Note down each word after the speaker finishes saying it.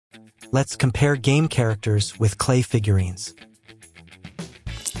Let's compare game characters with clay figurines.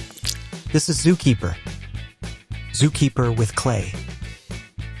 This is Zookeeper. Zookeeper with clay.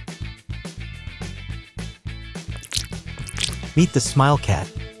 Meet the Smile Cat.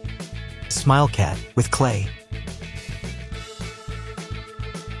 Smile Cat with clay.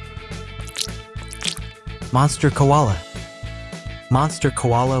 Monster Koala. Monster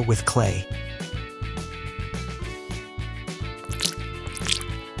Koala with clay.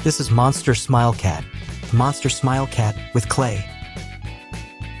 This is Monster Smile Cat. Monster Smile Cat with clay.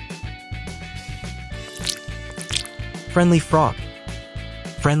 Friendly Frog.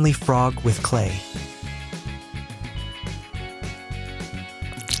 Friendly Frog with clay.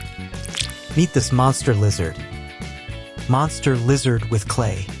 Meet this Monster Lizard. Monster Lizard with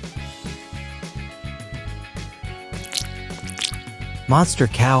clay. Monster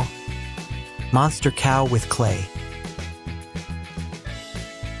Cow. Monster Cow with clay.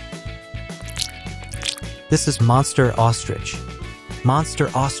 This is Monster Ostrich. Monster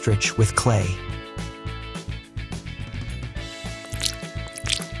Ostrich with clay.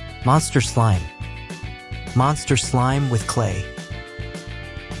 Monster Slime. Monster Slime with clay.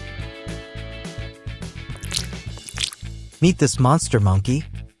 Meet this Monster Monkey.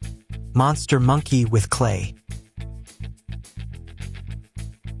 Monster Monkey with clay.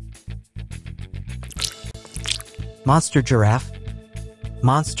 Monster Giraffe.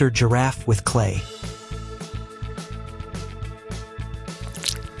 Monster Giraffe with clay.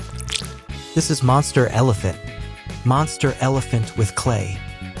 This is Monster Elephant. Monster Elephant with clay.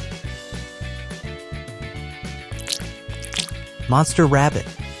 Monster Rabbit.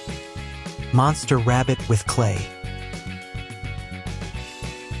 Monster Rabbit with clay.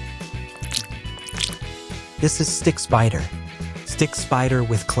 This is Stick Spider. Stick Spider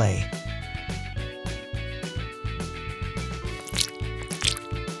with clay.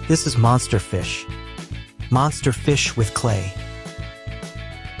 This is Monster Fish. Monster Fish with clay.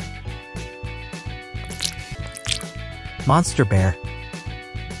 Monster Bear.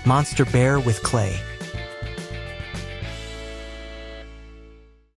 Monster Bear with clay.